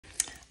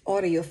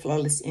Order your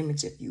Flawless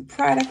Image of You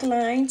product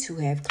line to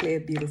have clear,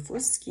 beautiful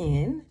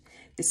skin.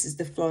 This is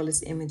the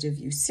Flawless Image of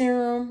You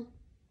serum.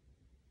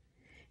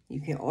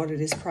 You can order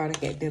this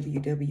product at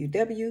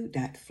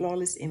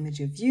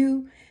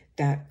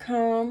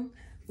www.flawlessimageofyou.com.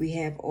 We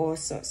have all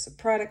sorts of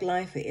product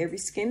line for every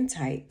skin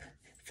type,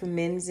 for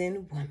men's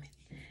and women.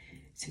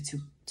 So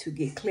to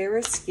get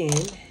clearer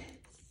skin,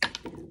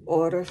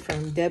 order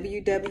from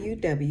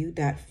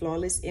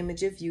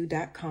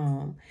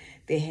www.flawlessimageofyou.com.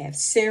 They have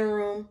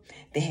serum,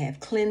 they have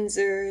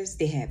cleansers,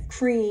 they have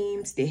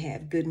creams, they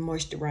have good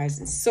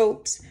moisturizing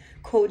soaps,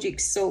 Kojic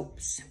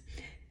soaps,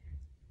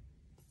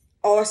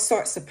 all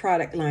sorts of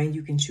product line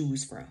you can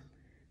choose from.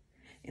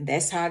 And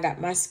that's how I got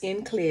my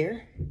skin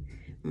clear.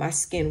 My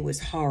skin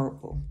was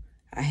horrible.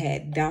 I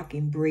had dark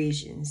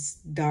abrasions,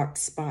 dark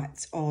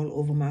spots all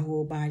over my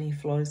whole body.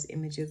 Flawless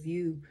Image of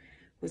You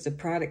was a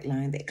product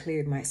line that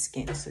cleared my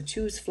skin. So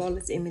choose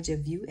Flawless Image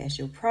of You as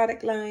your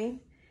product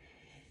line.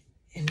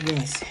 And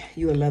yes,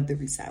 you will love the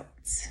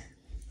results.